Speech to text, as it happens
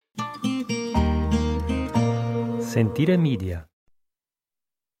Sentire Media.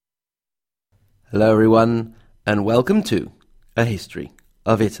 Hello everyone, and welcome to A History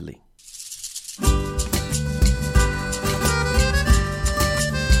of Italy.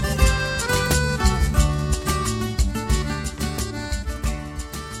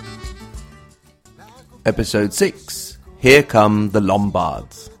 Episode 6. Here come the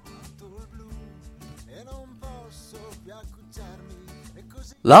Lombards.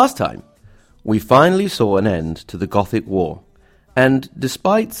 Last time, we finally saw an end to the Gothic War, and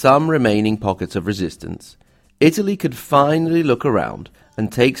despite some remaining pockets of resistance, Italy could finally look around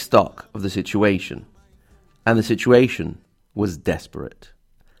and take stock of the situation. And the situation was desperate.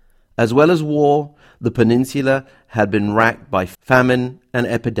 As well as war, the peninsula had been racked by famine and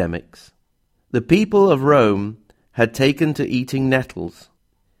epidemics. The people of Rome had taken to eating nettles.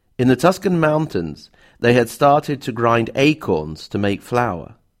 In the Tuscan mountains, they had started to grind acorns to make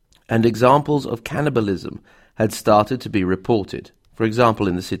flour, and examples of cannibalism had started to be reported, for example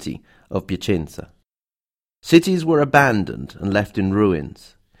in the city of Piacenza. Cities were abandoned and left in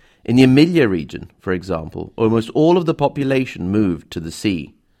ruins. In the Emilia region, for example, almost all of the population moved to the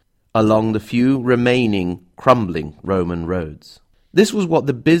sea, along the few remaining crumbling Roman roads. This was what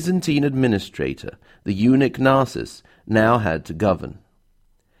the Byzantine administrator, the eunuch Narses, now had to govern.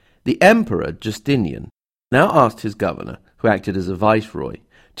 The emperor Justinian now asked his governor, who acted as a viceroy,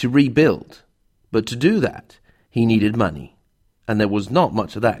 to rebuild, but to do that he needed money, and there was not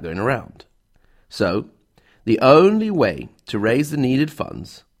much of that going around. So, the only way to raise the needed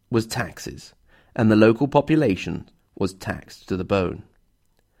funds was taxes, and the local population was taxed to the bone.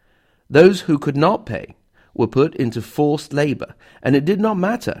 Those who could not pay were put into forced labor, and it did not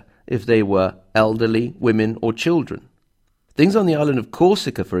matter if they were elderly, women, or children. Things on the island of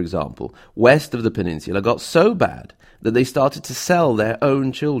Corsica, for example, west of the peninsula, got so bad that they started to sell their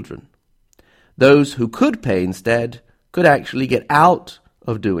own children. Those who could pay instead could actually get out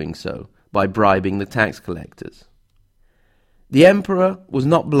of doing so by bribing the tax collectors. The emperor was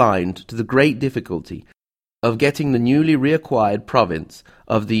not blind to the great difficulty of getting the newly reacquired province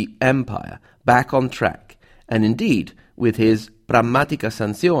of the empire back on track, and indeed, with his Prammatica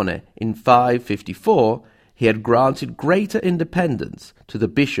Sanzione in 554, he had granted greater independence to the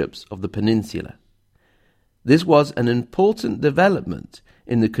bishops of the peninsula. This was an important development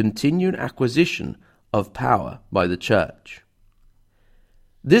in the continued acquisition of power by the church.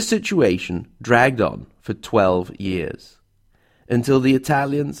 This situation dragged on for 12 years, until the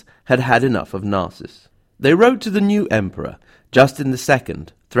Italians had had enough of Narses. They wrote to the new emperor, Justin II,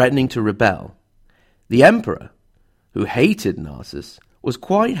 threatening to rebel. The emperor, who hated Narses, was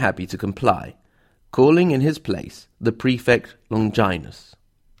quite happy to comply, calling in his place the prefect Longinus.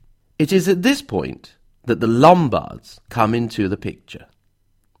 It is at this point that the Lombards come into the picture.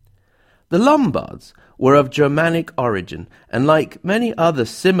 The Lombards were of Germanic origin, and like many other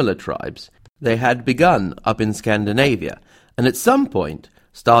similar tribes, they had begun up in Scandinavia, and at some point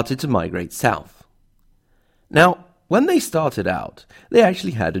started to migrate south. Now, when they started out, they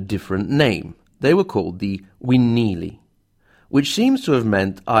actually had a different name. They were called the Winili, which seems to have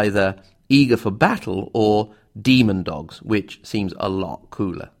meant either eager for battle or demon dogs, which seems a lot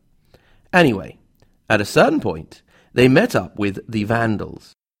cooler. Anyway, at a certain point, they met up with the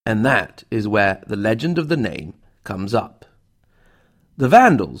Vandals, and that is where the legend of the name comes up. The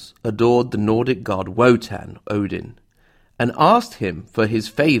Vandals adored the Nordic god Wotan, Odin, and asked him for his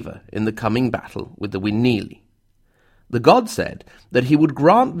favor in the coming battle with the Winili. The god said that he would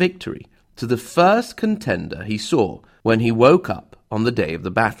grant victory to the first contender he saw when he woke up on the day of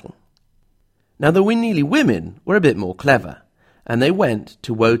the battle. Now the Winili women were a bit more clever, and they went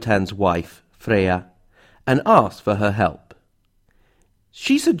to Wotan's wife, Freya, and asked for her help.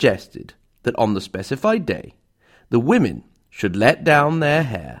 She suggested that on the specified day, the women should let down their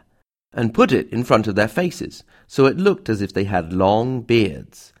hair and put it in front of their faces so it looked as if they had long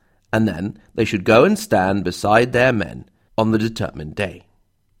beards, and then they should go and stand beside their men on the determined day.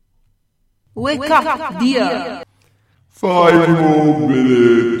 Wake up, dear! 5 more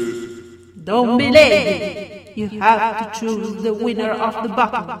minutes. Don't be late. You have to choose the winner of the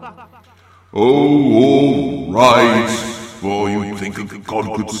battle. Oh, all right. For you think a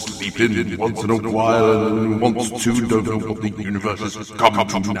god could sleep in once in a while and wants to, don't know what the universe has come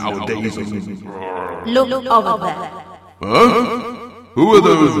to nowadays. Look over there. Huh? Who are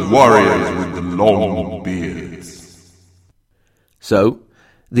those warriors with the long beards? So,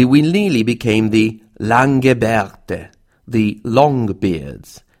 the Winili became the Langoberde, the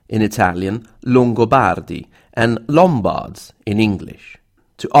Longbeards, in Italian Longobardi, and Lombards in English,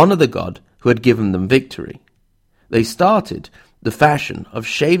 to honor the god who had given them victory. They started the fashion of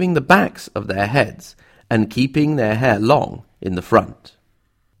shaving the backs of their heads and keeping their hair long in the front.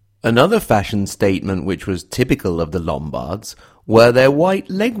 Another fashion statement which was typical of the Lombards were their white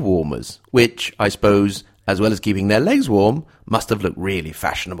leg warmers, which, I suppose, as well as keeping their legs warm, must have looked really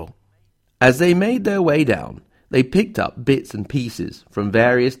fashionable. As they made their way down, they picked up bits and pieces from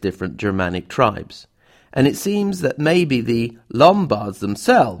various different Germanic tribes, and it seems that maybe the Lombards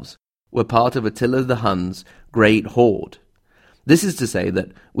themselves were part of Attila the Hun's great horde. This is to say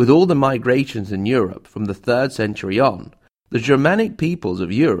that with all the migrations in Europe from the 3rd century on, the Germanic peoples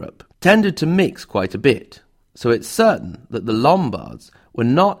of Europe tended to mix quite a bit, so it's certain that the Lombards were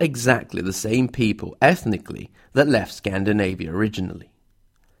not exactly the same people ethnically that left Scandinavia originally.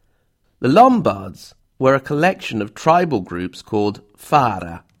 The Lombards were a collection of tribal groups called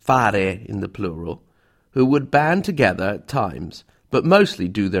fare in the plural, who would band together at times, but mostly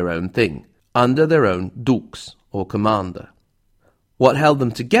do their own thing, under their own dux, or commander. What held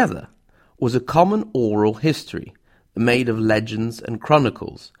them together was a common oral history, made of legends and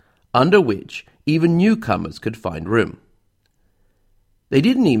chronicles, under which even newcomers could find room. They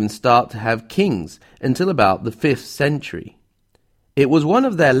didn't even start to have kings until about the 5th century. It was one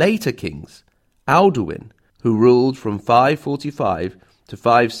of their later kings, Auduin, who ruled from 545 to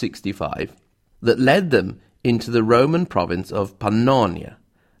 565, that led them into the Roman province of Pannonia,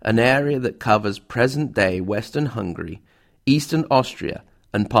 an area that covers present-day western Hungary, eastern Austria,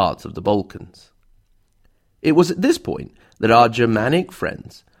 and parts of the Balkans. It was at this point that our Germanic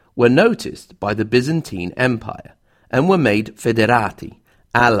friends were noticed by the Byzantine Empire and were made federati,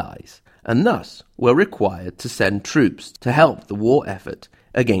 allies, and thus were required to send troops to help the war effort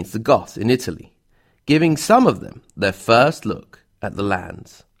against the Goths in Italy, giving some of them their first look at the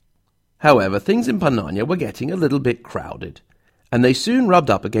lands. However, things in Pannonia were getting a little bit crowded, and they soon rubbed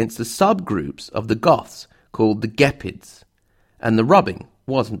up against the subgroups of the Goths called the Gepids, and the rubbing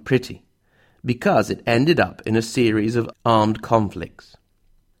wasn't pretty, because it ended up in a series of armed conflicts.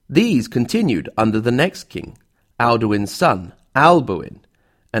 These continued under the next king, Auduin's son, Alboin,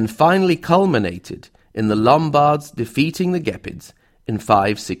 and finally culminated in the Lombards defeating the Gepids in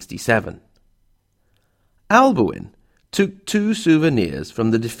 567. Alboin took 2 souvenirs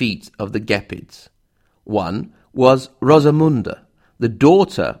from the defeat of the Gepids. One was Rosamunda, the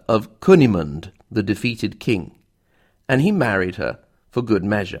daughter of Cunimund, the defeated king, and he married her for good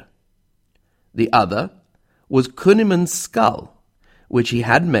measure. The other was Cunimund's skull, which he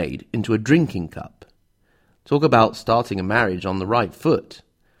had made into a drinking cup. Talk about starting a marriage on the right foot.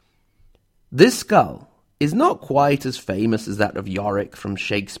 This skull is not quite as famous as that of Yorick from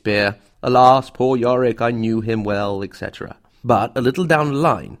Shakespeare, "Alas, poor Yorick, I knew him well," etc. But a little down the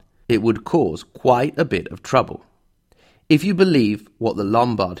line, it would cause quite a bit of trouble, if you believe what the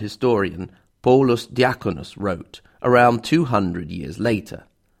Lombard historian Paulus Diaconus wrote around 200 years later.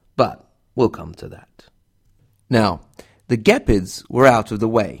 But we'll come to that. Now, the Gepids were out of the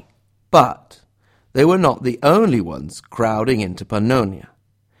way, but they were not the only ones crowding into Pannonia.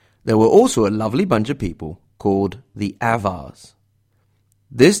 There were also a lovely bunch of people called the Avars.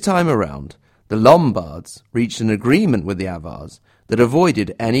 This time around, the Lombards reached an agreement with the Avars that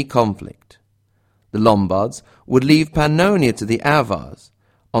avoided any conflict. The Lombards would leave Pannonia to the Avars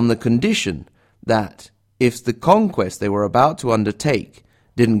on the condition that, if the conquest they were about to undertake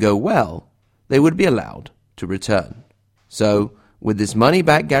didn't go well, they would be allowed to return. So, with this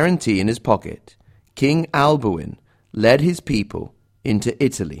money-back guarantee in his pocket, King Alboin led his people into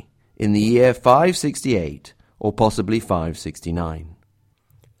Italy in the year 568 or possibly 569.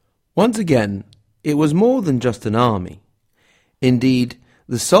 Once again, it was more than just an army. Indeed,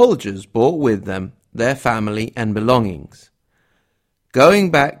 the soldiers brought with them their family and belongings.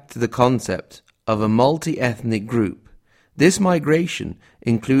 Going back to the concept of a multi-ethnic group, this migration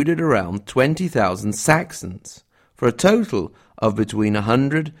included around 20,000 Saxons, for a total of between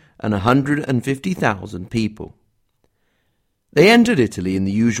 100 and 150,000 people. They entered Italy in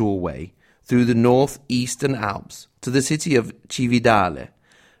the usual way, through the northeastern Alps to the city of Cividale,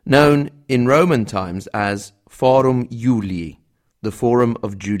 known in Roman times as Forum Iulii, the Forum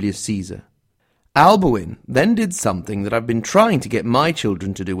of Julius Caesar. Alboin then did something that I've been trying to get my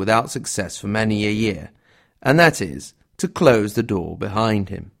children to do without success for many a year, and that is to close the door behind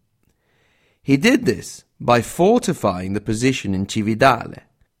him. He did this by fortifying the position in Cividale,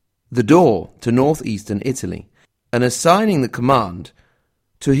 the door to northeastern Italy, and assigning the command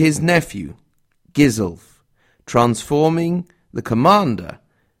to his nephew, Gisulf, transforming the commander,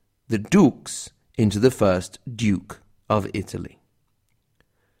 the dux, into the first Duke of Italy.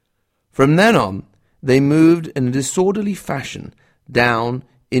 From then on, they moved in a disorderly fashion down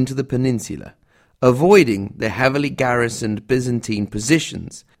into the peninsula, avoiding the heavily garrisoned Byzantine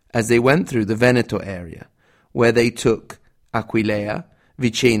positions as they went through the Veneto area, where they took Aquileia,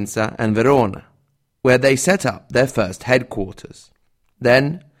 Vicenza and Verona, where they set up their first headquarters.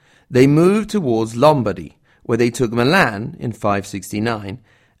 Then they moved towards Lombardy, where they took Milan in 569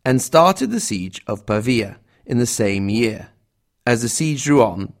 and started the siege of Pavia in the same year. As the siege drew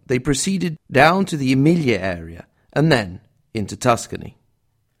on, they proceeded down to the Emilia area and then into Tuscany.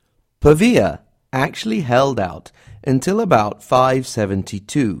 Pavia actually held out until about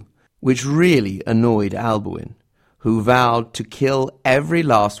 572, which really annoyed Alboin, who vowed to kill every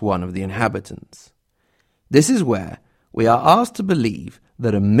last one of the inhabitants. This is where we are asked to believe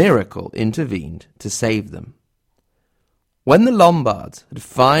that a miracle intervened to save them. When the Lombards had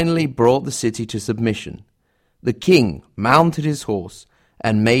finally brought the city to submission, the king mounted his horse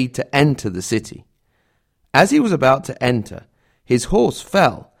and made to enter the city. As he was about to enter, his horse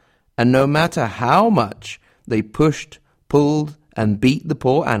fell, and no matter how much they pushed, pulled, and beat the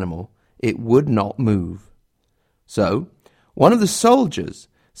poor animal, it would not move. So, one of the soldiers,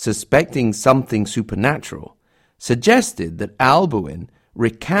 suspecting something supernatural, suggested that Alboin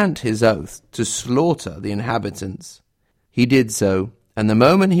recant his oath to slaughter the inhabitants. He did so, and the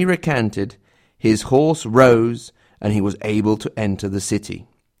moment he recanted, his horse rose and he was able to enter the city.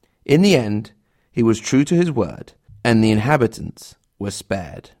 In the end, he was true to his word, and the inhabitants were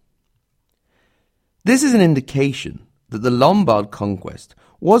spared. This is an indication that the Lombard conquest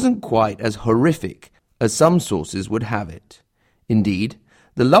wasn't quite as horrific as some sources would have it. Indeed,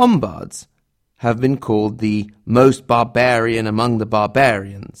 the Lombards have been called the most barbarian among the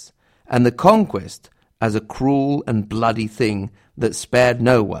barbarians, and the conquest as a cruel and bloody thing that spared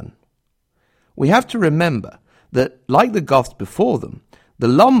no one. We have to remember that, like the Goths before them, the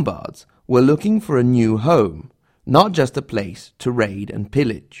Lombards were looking for a new home, not just a place to raid and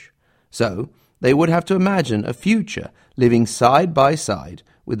pillage. So, they would have to imagine a future living side by side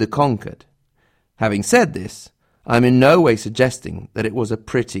with the conquered. Having said this, I'm in no way suggesting that it was a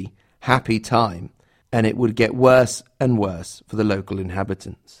pretty, happy time, and it would get worse and worse for the local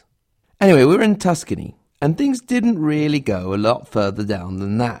inhabitants. Anyway, we were in Tuscany, and things didn't really go a lot further down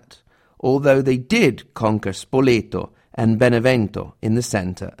than that, although they did conquer Spoleto and Benevento in the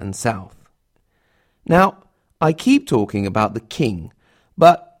centre and south. Now, I keep talking about the king,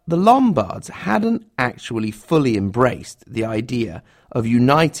 but the Lombards hadn't actually fully embraced the idea of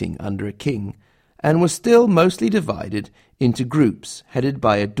uniting under a king, and were still mostly divided into groups headed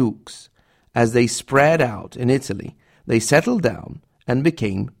by a dukes. As they spread out in Italy, they settled down and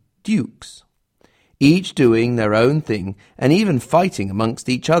became dukes, each doing their own thing and even fighting amongst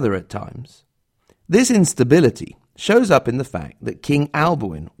each other at times. This instability shows up in the fact that King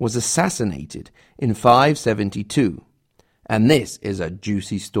Alboin was assassinated in 572, and this is a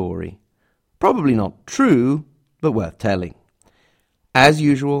juicy story. Probably not true, but worth telling. As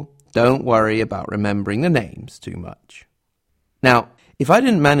usual, don't worry about remembering the names too much. Now, if I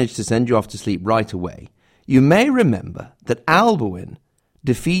didn't manage to send you off to sleep right away, you may remember that Alboin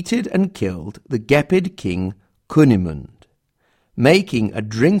defeated and killed the Gepid king Cunimund, making a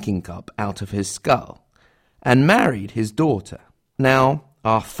drinking cup out of his skull, and married his daughter. Now,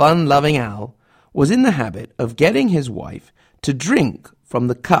 our fun-loving Al was in the habit of getting his wife to drink from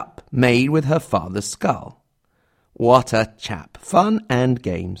the cup made with her father's skull. What a chap! Fun and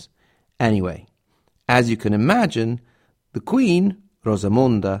games. Anyway, as you can imagine, the queen,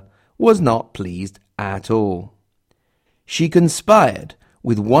 Rosamunda, was not pleased at all. She conspired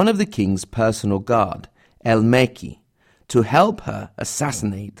with one of the king's personal guard, Elmeki, to help her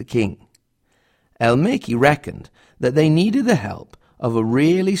assassinate the king. Elmeki reckoned that they needed the help of a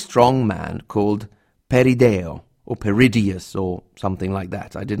really strong man called Perideo, or Peridius, or something like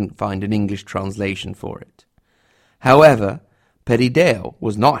that. I didn't find an English translation for it. However, Perideo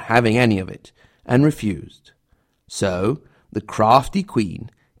was not having any of it, and refused. So, the crafty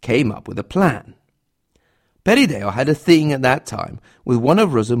queen came up with a plan. Perideo had a thing at that time with one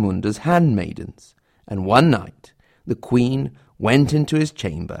of Rosamunda's handmaidens, and one night the queen went into his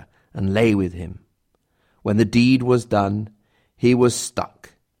chamber and lay with him. When the deed was done, he was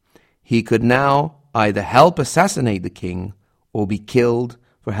stuck. He could now either help assassinate the king or be killed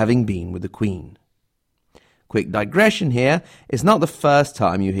for having been with the queen. Quick digression here, it's not the first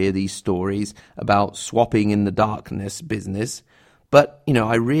time you hear these stories about swapping in the darkness business, but,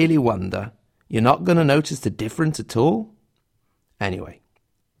 I really wonder, you're not going to notice the difference at all? Anyway,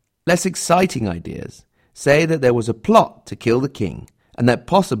 less exciting ideas say that there was a plot to kill the king, and that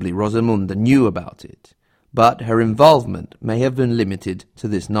possibly Rosamunda knew about it, but her involvement may have been limited to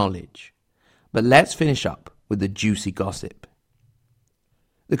this knowledge. But let's finish up with the juicy gossip.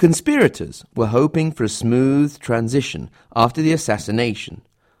 The conspirators were hoping for a smooth transition after the assassination,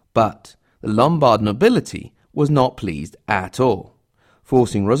 But the Lombard nobility was not pleased at all,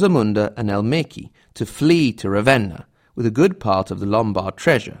 forcing Rosamunda and Elmeki to flee to Ravenna with a good part of the Lombard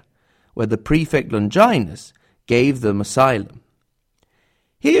treasure, where the prefect Longinus gave them asylum.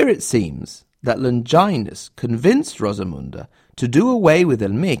 Here it seems that Longinus convinced Rosamunda to do away with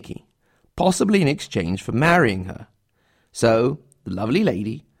Elmeki, possibly in exchange for marrying her. So the lovely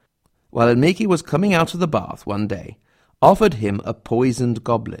lady, while Elmeki was coming out of the bath one day, offered him a poisoned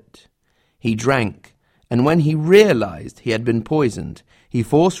goblet. He drank, and when he realized he had been poisoned, he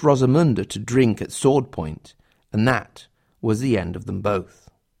forced Rosamunda to drink at sword point, and that was the end of them both.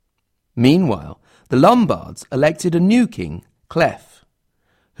 Meanwhile, the Lombards elected a new king, Clef,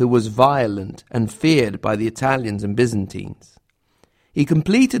 who was violent and feared by the Italians and Byzantines. He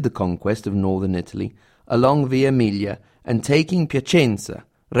completed the conquest of northern Italy along Via Emilia and taking Piacenza,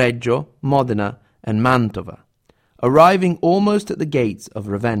 Reggio, Modena, and Mantova, arriving almost at the gates of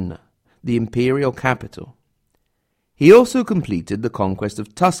Ravenna, the imperial capital. He also completed the conquest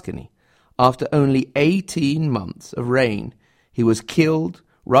of Tuscany. After only 18 months of reign, he was killed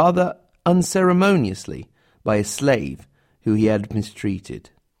rather unceremoniously by a slave who he had mistreated.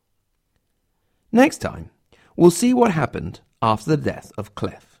 Next time, we'll see what happened after the death of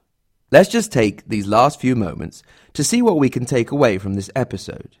Clef. Let's just take these last few moments to see what we can take away from this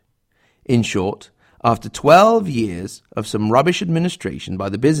episode. In short, after 12 years of some rubbish administration by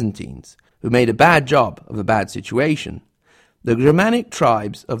the Byzantines, who made a bad job of a bad situation, the Germanic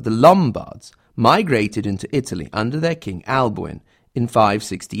tribes of the Lombards migrated into Italy under their king Alboin in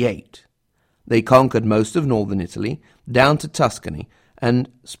 568. They conquered most of northern Italy, down to Tuscany, and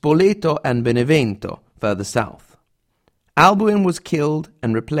Spoleto and Benevento further south. Alboin was killed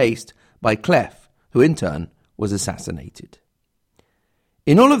and replaced by Clef, who in turn was assassinated.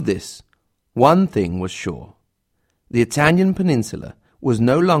 In all of this, one thing was sure. The Italian peninsula was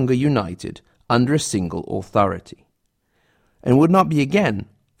no longer united under a single authority, and would not be again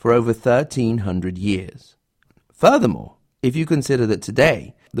for over 1,300 years. Furthermore, if you consider that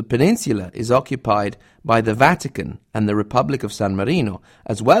today the peninsula is occupied by the Vatican and the Republic of San Marino,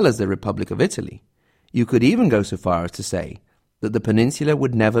 as well as the Republic of Italy, you could even go so far as to say that the peninsula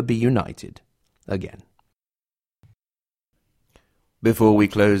would never be united again. Before we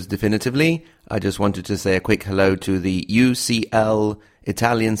close definitively, I just wanted to say a quick hello to the UCL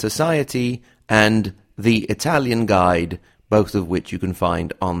Italian Society and the Italian Guide, both of which you can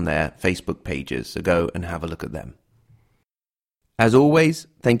find on their Facebook pages, so go and have a look at them. As always,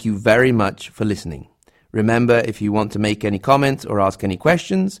 thank you very much for listening. Remember, if you want to make any comments or ask any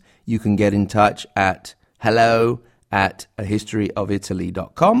questions, you can get in touch at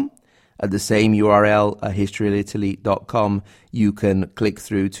hello@ahistoryofitaly.com. At the same URL, ahistoryofitaly.com, you can click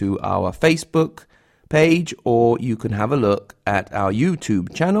through to our Facebook page, or you can have a look at our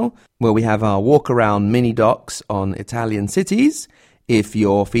YouTube channel, where we have our walk-around mini-docs on Italian cities. If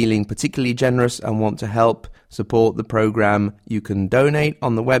you're feeling particularly generous and want to help support the program, you can donate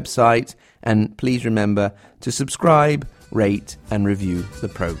on the website, and please remember to subscribe, rate, and review the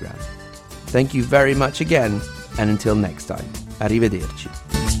program. Thank you very much again, and until next time, arrivederci.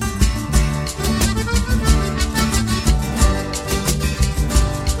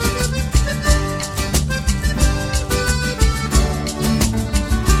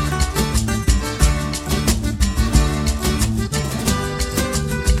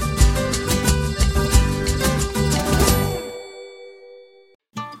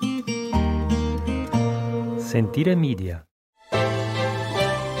 Sentire Media.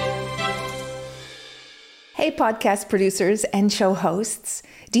 Hey, podcast producers and show hosts.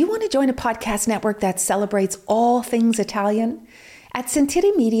 Do you want to join a podcast network that celebrates all things Italian? At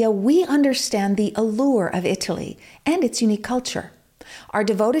Sentire Media, we understand the allure of Italy and its unique culture. Our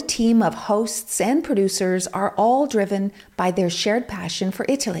devoted team of hosts and producers are all driven by their shared passion for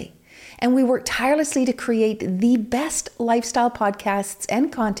Italy. And we work tirelessly to create the best lifestyle podcasts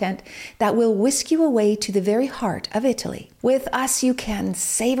and content that will whisk you away to the very heart of Italy. With us, you can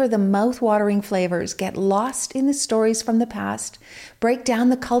savor the mouth-watering flavors, get lost in the stories from the past, break down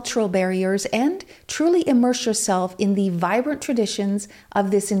the cultural barriers, and truly immerse yourself in the vibrant traditions of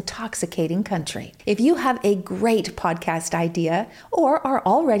this intoxicating country. If you have a great podcast idea or are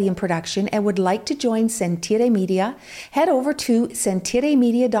already in production and would like to join Sentire Media, head over to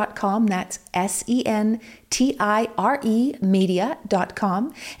sentiremedia.com, that's SENTIRE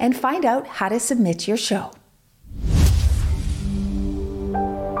media.com, and find out how to submit your show.